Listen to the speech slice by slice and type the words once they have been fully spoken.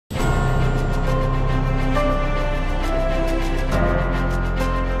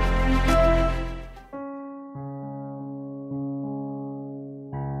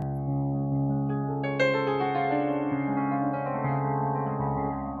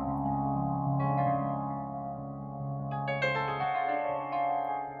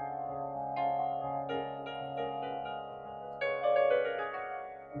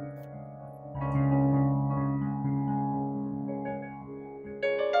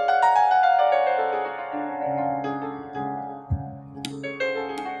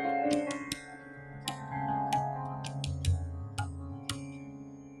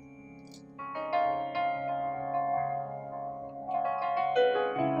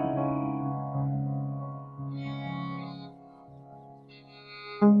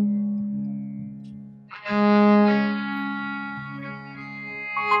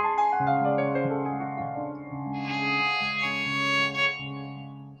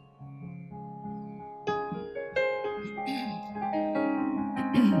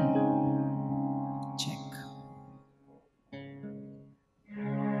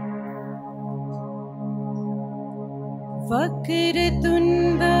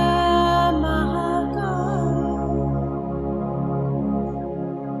Kiritunda Mahaka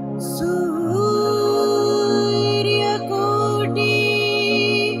Surya Koti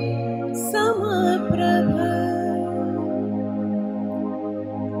Samaprabha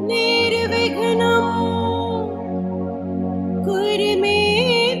Nirvighnam Kurme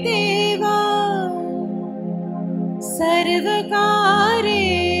Deva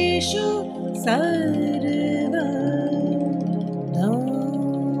Sarvakareshu Sarva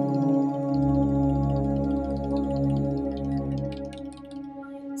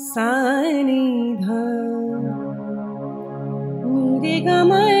Sanidha Nirega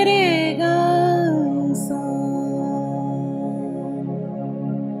Marega Sa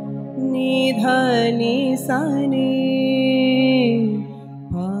Nidha Nisani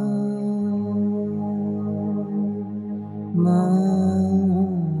Pa Ma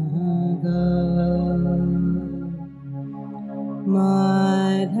Ga Ma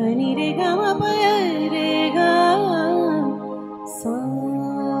Dhani Rega Ma Pa Rega Sa.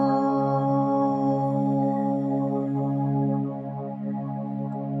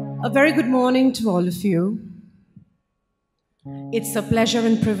 A very good morning to all of you. It's a pleasure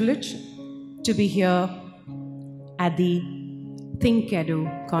and privilege to be here at the ThinkEdu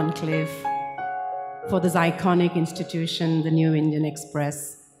Conclave for this iconic institution, the New Indian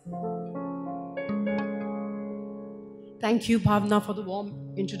Express. Thank you, Bhavna, for the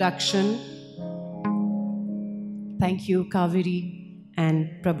warm introduction. Thank you, Kaveri and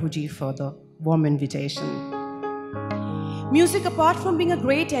Prabhuji, for the warm invitation. Music, apart from being a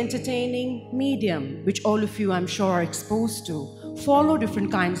great entertaining medium, which all of you I'm sure are exposed to, follow different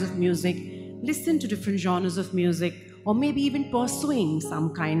kinds of music, listen to different genres of music, or maybe even pursuing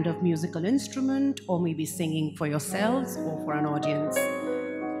some kind of musical instrument, or maybe singing for yourselves or for an audience.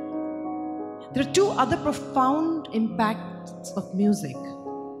 There are two other profound impacts of music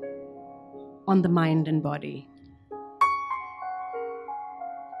on the mind and body.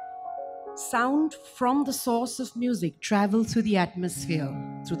 Sound from the source of music travels through the atmosphere,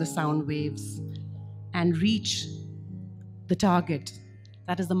 through the sound waves, and reach the target,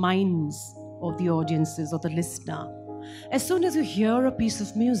 that is the minds of the audiences or the listener. As soon as you hear a piece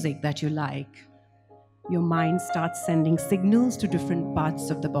of music that you like, your mind starts sending signals to different parts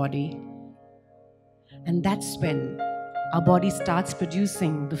of the body. And that's when our body starts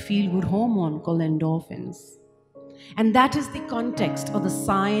producing the feel-good hormone called endorphins. And that is the context or the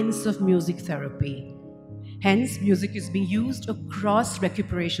science of music therapy. Hence, music is being used across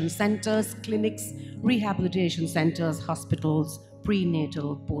recuperation centers, clinics, rehabilitation centers, hospitals,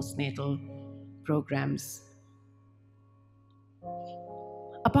 prenatal, postnatal programs.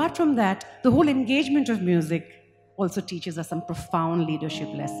 Apart from that, the whole engagement of music also teaches us some profound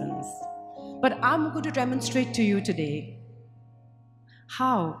leadership lessons. But I'm going to demonstrate to you today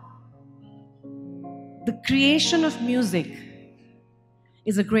how the creation of music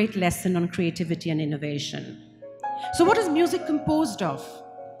is a great lesson on creativity and innovation. So what is music composed of?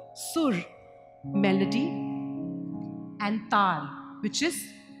 Sur, melody, and tal, which is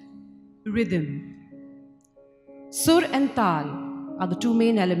rhythm. Sur and tal are the two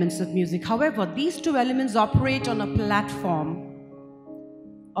main elements of music. However, these two elements operate on a platform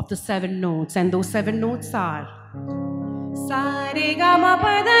of the 7 notes, and those 7 notes are Sa re ga ma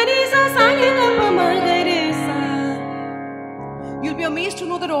pa da ni sa sa ni da pa ma ga re sa. You'll be amazed to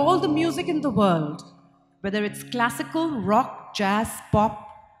know that all the music in the world, whether it's classical, rock, jazz, pop,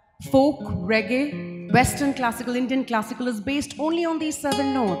 folk, reggae, Western classical, Indian classical, is based only on these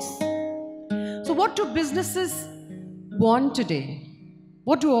 7 notes. So what do businesses want today?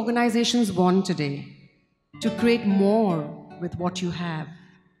 What do organizations want today? To create more with what you have.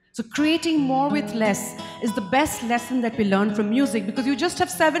 So creating more with less is the best lesson that we learn from music, because you just have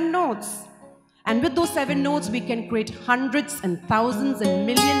 7 notes. And with those 7 notes, we can create hundreds and thousands and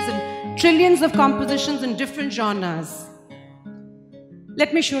millions and trillions of compositions in different genres.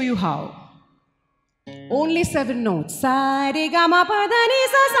 Let me show you how. Only 7 notes. Sa re ga ma pa da ni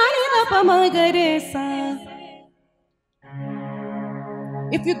sa sa ni da pa ma ga re sa.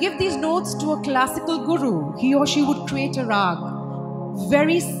 If you give these notes to a classical guru, he or she would create a rag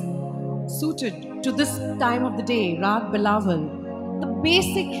very suited to this time of the day, Rag Bilaval, the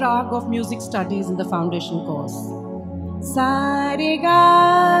basic rag of music studies in the foundation course. Sa re ga,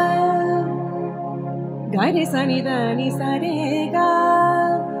 ga re sa ni da ni sa re ga,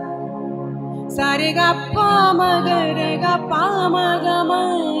 sa re ga pa ma ga re ga pa ma ga ma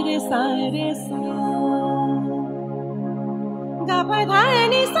re sa re sa, ga pa dha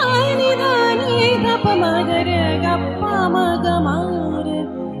ni sa ni da ni da pa ma ga re ga pa ma ga ma re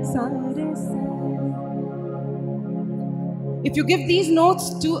sa re sa. If you give these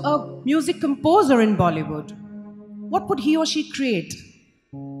notes to a music composer in Bollywood, what would he or she create?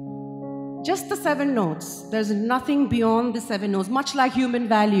 Just the 7 notes. There's nothing beyond the 7 notes, much like human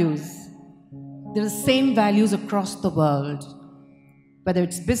values. There are the same values across the world, whether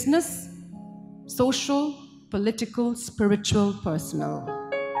it's business, social, political, spiritual, personal.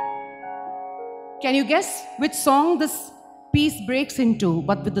 Can you guess which song this piece breaks into,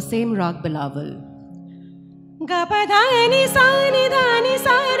 but with the same rag Bilawal? Ga pa dha ni sa ni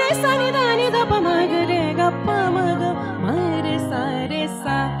sa re sa ni da ni da pa ma ga re ga pa ma ga ma re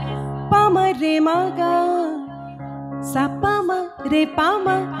sa pa ma re ma ga sa pa ma re pa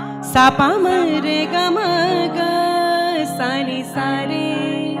ma sa pa ma re ga ma ga sa ni sa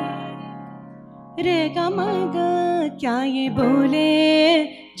re ga ma ga kya ye bole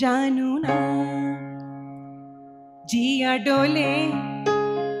जानू ना जिया डोले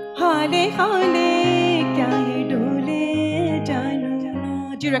हाले हाले क्या ये डोले जानू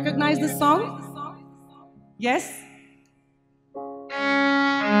ना. Do you recognize this song? Yes?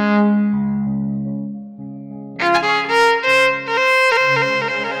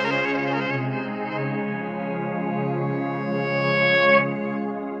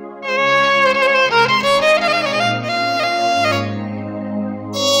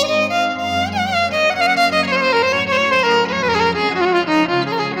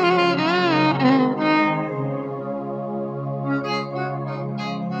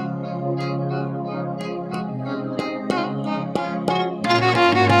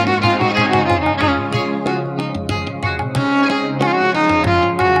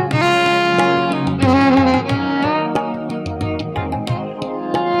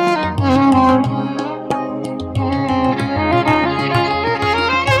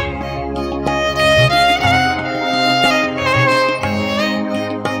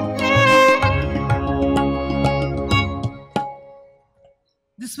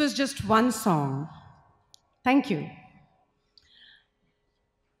 This was just one song. Thank you.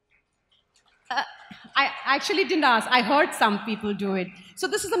 I actually didn't ask. I heard some people do it. So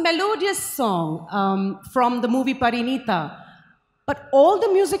this is a melodious song from the movie Parinita. But all the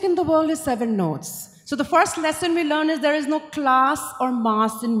music in the world is 7 notes. So the first lesson we learn is there is no class or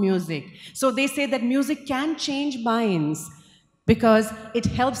mass in music. So they say that music can change minds because it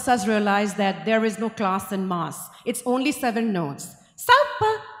helps us realize that there is no class and mass. It's only 7 notes.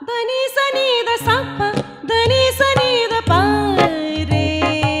 Sappa, dani sani da sappa, dani sani da pa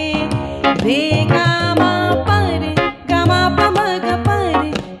re ga ma pa re, ga ma pa ma ga pa re,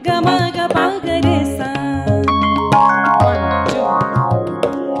 ga ma ga pa ga re sa. 1,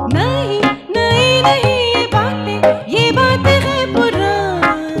 2. Nahi, nahi, nahi ye baatein hai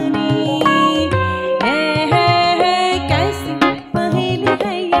purani. Hey, kaisi paheli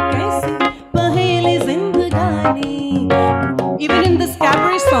hai ye kaisi paheli zindagani. Even in this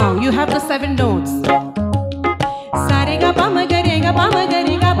cabaret song, you have the 7 notes. Sa re ga pa ma ga re ga pa ma ga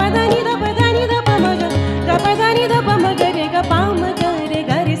re ga pa da ni da pa ma ga pa da ni da pa ma ga re ga pa ma ga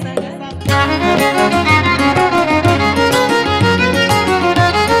re sa ga sa.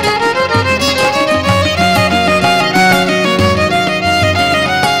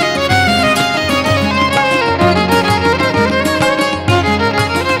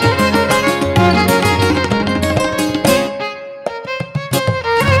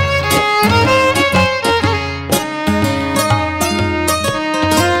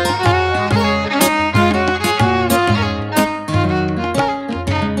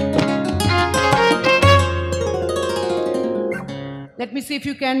 Let me see if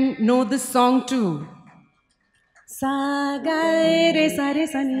you can know this song too. Sa ga re sa ni,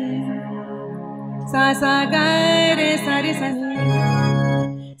 sa ga re sa ni,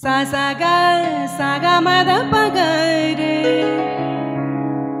 sa ga ma da pa ga re,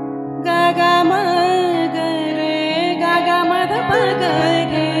 ga ma ga re, ga ma da pa ga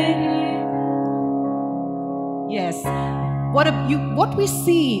re. Yes, what we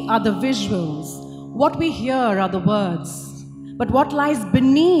see are the visuals, what we hear are the words. But what lies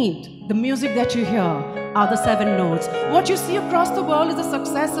beneath the music that you hear are the 7 notes. What you see across the world is the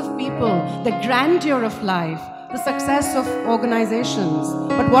success of people, the grandeur of life, the success of organizations.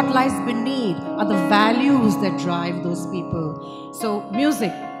 But what lies beneath are the values that drive those people. So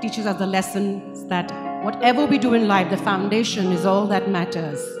music teaches us the lessons that whatever we do in life, the foundation is all that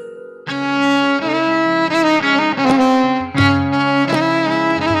matters.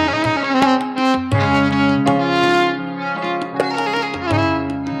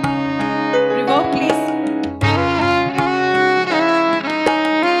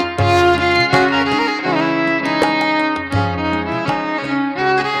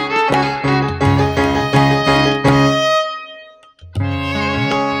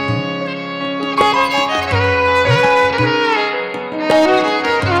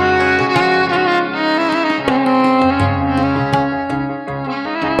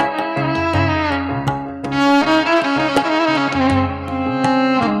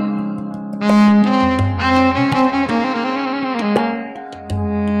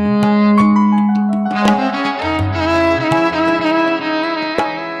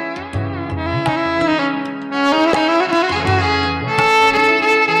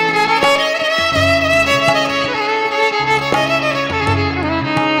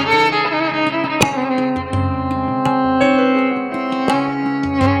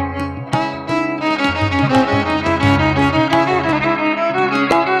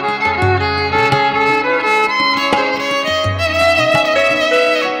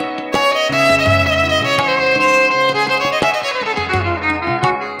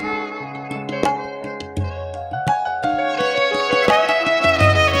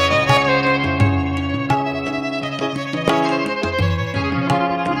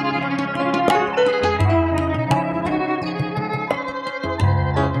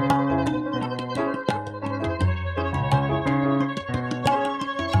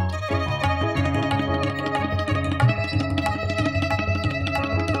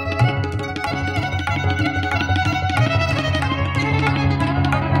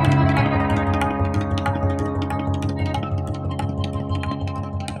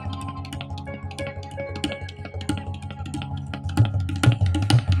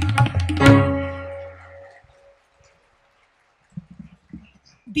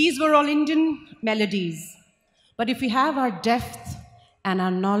 These were all Indian melodies. But if we have our depth and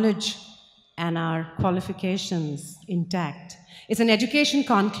our knowledge and our qualifications intact, it's an education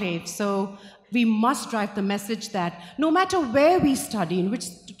conclave, so we must drive the message that no matter where we study, in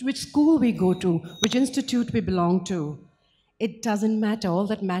which school we go to, which institute we belong to, it doesn't matter. All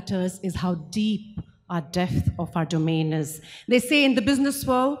that matters is how deep our depth of our domain is. They say in the business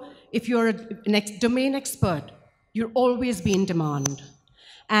world, if you're a domain expert, you'll always be in demand.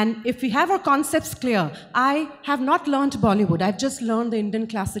 And if we have our concepts clear, I have not learned Bollywood, I've just learned the Indian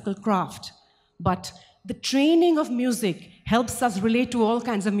classical craft. But the training of music helps us relate to all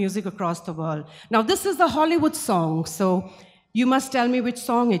kinds of music across the world. Now, this is a Hollywood song, so you must tell me which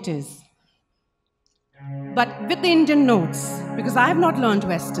song it is. But with the Indian notes, because I have not learned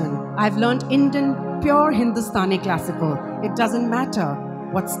Western, I've learned Indian, pure Hindustani classical. It doesn't matter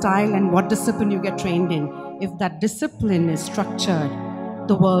what style and what discipline you get trained in. If that discipline is structured,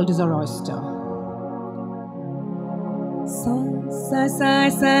 the world is our oyster. Sa sa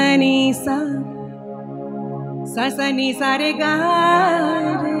sa ni sa, sa sa ni sa re ga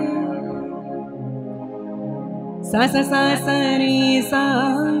re, sa sa sa ni sa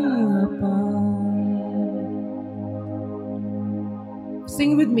pa.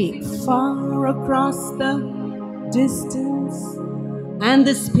 Sing with me. Far across the distance and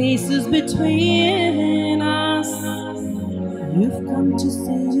the spaces between us, you've come to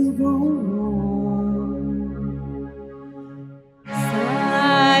say you go.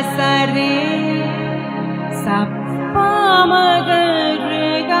 Sa sa re sa pa ma ga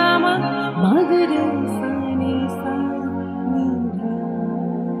re ga ma ga re sa ni sa ni da.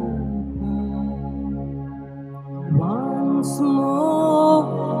 Once more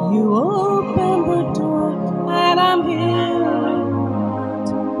you open the door and I'm here.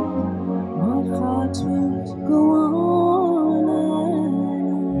 My heart will go on and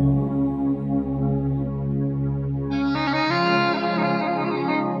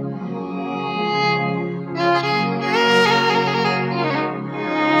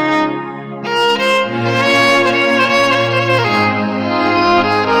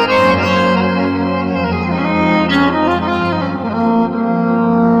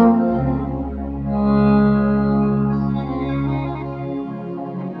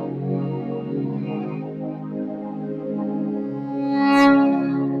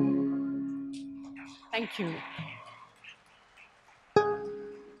Thank you.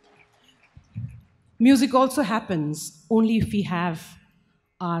 Music also happens only if we have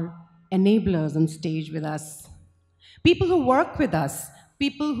our enablers on stage with us. People who work with us,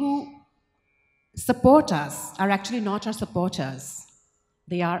 people who support us are actually not our supporters.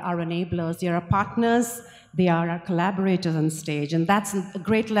 They are our enablers, they are our partners, they are our collaborators on stage. And that's a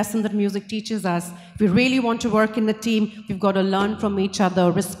great lesson that music teaches us. If we really want to work in a team, we've got to learn from each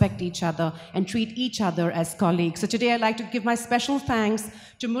other, respect each other, and treat each other as colleagues. So today I'd like to give my special thanks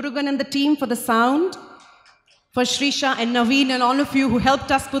to Murugan and the team for the sound, for Shrisha and Naveen and all of you who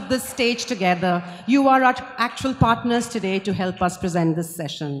helped us put this stage together. You are our actual partners today to help us present this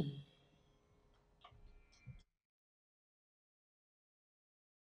session.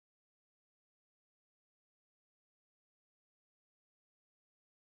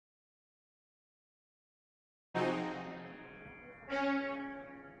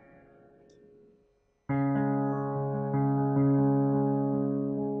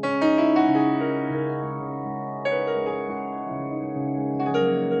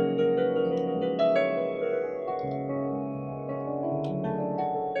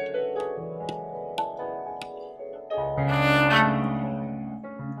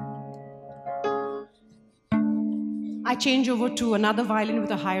 I change over to another violin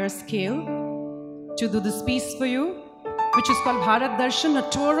with a higher scale to do this piece for you, which is called Bharat Darshan, a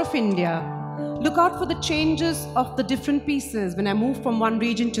tour of India. Look out for the changes of the different pieces when I move from one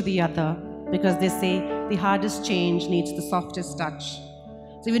region to the other, because they say the hardest change needs the softest touch.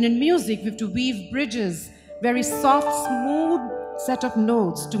 So even in music, we have to weave bridges, very soft, smooth set of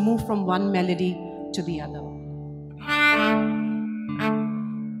notes to move from one melody to the other.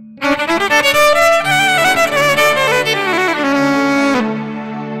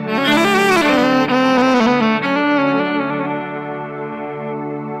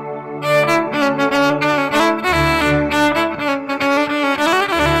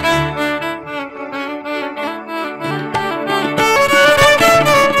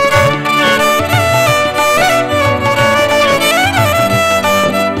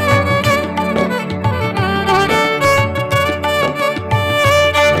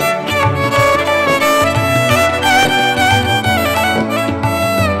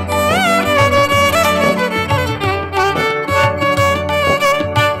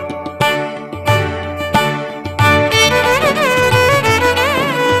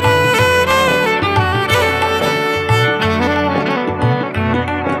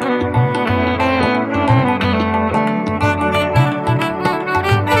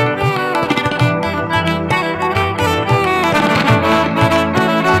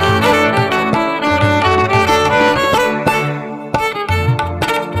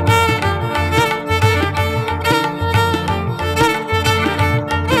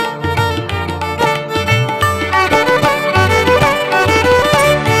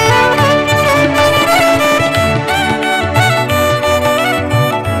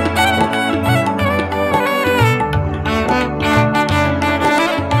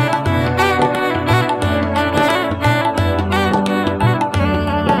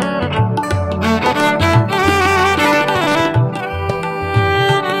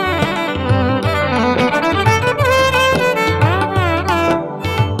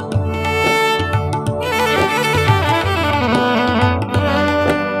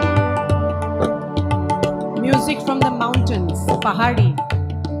 music from the mountains, Pahari.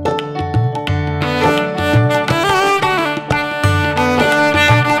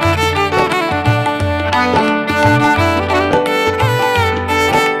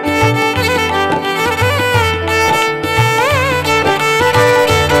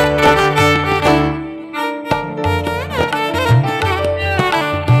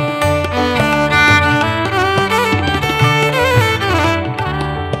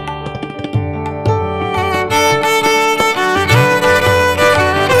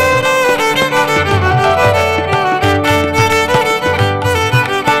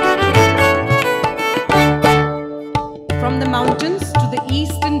 From the mountains to the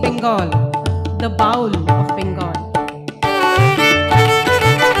eastern Bengal, the Baul of Bengal.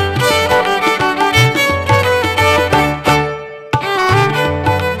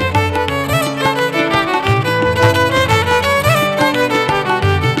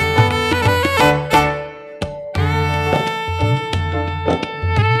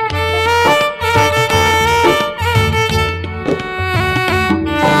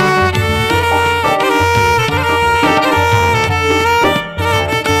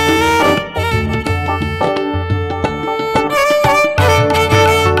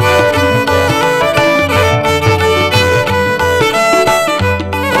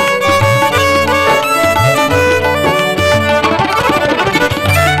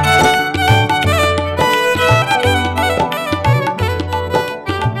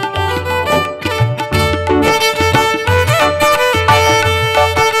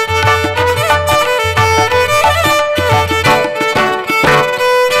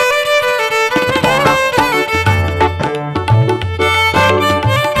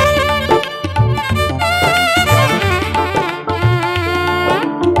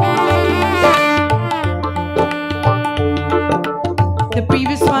 The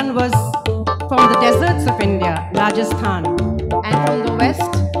previous one was from the deserts of India, Rajasthan. And from the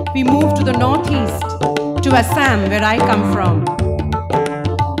west, we moved to the northeast, to Assam, where I come from.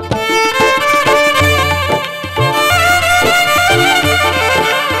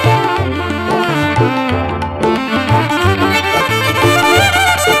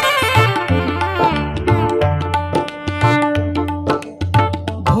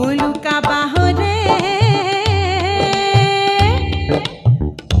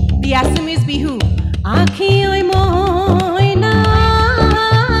 The Assamese Bihu. Aakhi oi moina,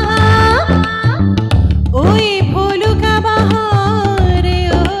 oi bholu ka bahare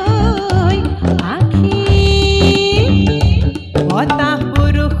oi aakhi, bata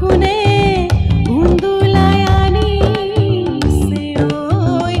burukhune